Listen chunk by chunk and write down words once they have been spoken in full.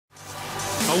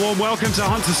A warm welcome to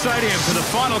Hunter Stadium for the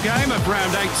final game of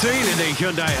round 18 in the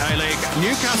Hyundai A-League.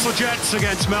 Newcastle Jets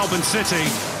against Melbourne City.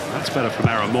 That's better from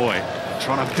Aaron Moy.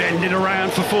 Trying to bend it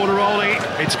around for Fornaroli.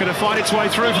 It's going to find its way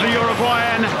through for the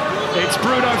Uruguayan. It's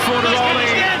Bruno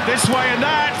Fornaroli, this way and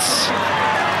that.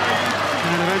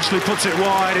 And eventually puts it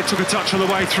wide. It took a touch on the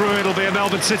way through. It'll be a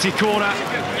Melbourne City corner.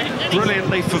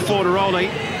 Brilliantly for Fornaroli.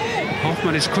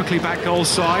 Hoffman is quickly back goal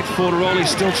side. Fornaroli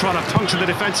still trying to puncture the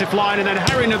defensive line, and then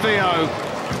Harry Navio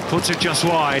puts it just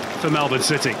wide for Melbourne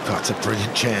City. Oh, it's a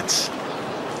brilliant chance.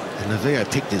 And Navio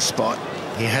picked his spot.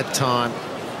 He had time.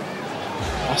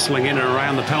 Hustling in and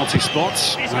around the penalty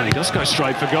spots. And he does go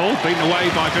straight for goal. Beaten away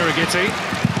by Birighitti.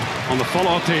 On the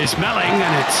follow-up is Melling,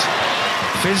 and it's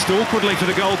fizzed awkwardly for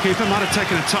the goalkeeper. Might have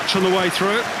taken a touch on the way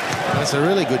through. That's a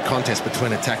really good contest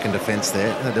between attack and defence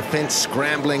there. The defence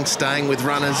scrambling, staying with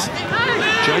runners.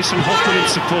 Jason Hoffman in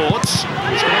support.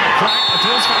 He's got a crack,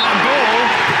 appeals for a ball.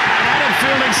 And Adam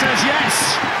Fielding says yes.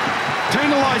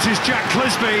 Penalises Jack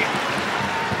Clisby.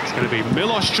 It's going to be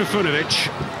Milos Trifunovic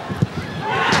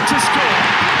to score.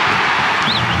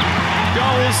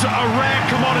 Goals, a rare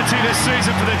commodity this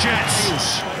season for the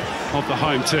Jets of the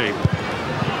home team.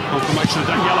 Confirmation of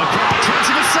that yellow card. Chance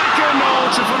of a second. Oh,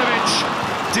 Trifunovic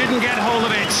didn't get hold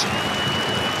of it.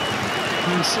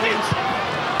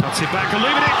 Cuts it back.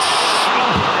 Olivinic.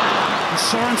 Oh,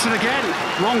 Sorensen again.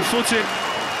 Wrong-footed.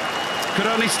 Could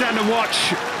only stand and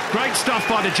watch. Great stuff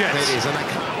by the Jets. It is, isn't it?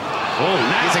 Oh,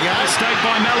 now mistake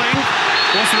by Melling.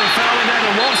 Was there a foul in there?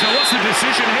 There was. Now, what's the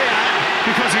decision here?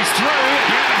 Because he's through.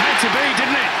 Yeah, it had to be,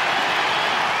 didn't it?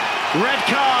 Red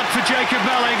card for Jacob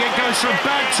Melling. It goes from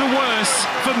bad to worse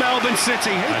for Melbourne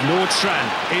City. And Nordstrand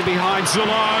in behind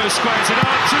Zullo, squares it up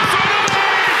to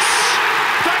Trifunovic!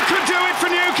 That could do it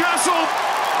for Newcastle.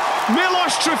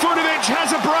 Milos Trifunovic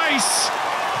has a brace.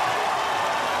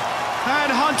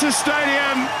 And Hunter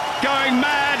Stadium going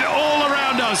mad all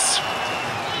around us.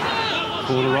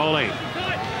 Fornaroli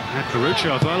had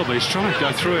Caruccio available. He's trying to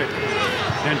go through it.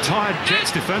 Entire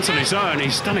Jets defence on his own.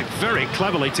 He's done it very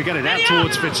cleverly to get it out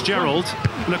towards Fitzgerald.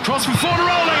 And across for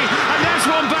Fornaroli, and there's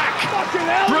one back.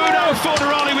 Bruno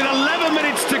Fornaroli with 11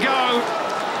 minutes to go.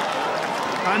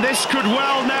 And this could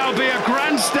well now be a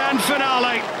grandstand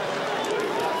finale.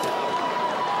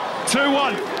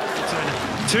 2-1.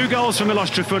 2 goals for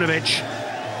Milos Trifunovic.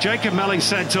 Jacob Melling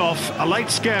sent off. A late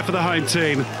scare for the home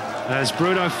team as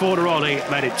Bruno Fornaroli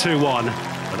made it 2-1.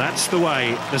 But that's the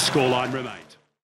way the scoreline remains.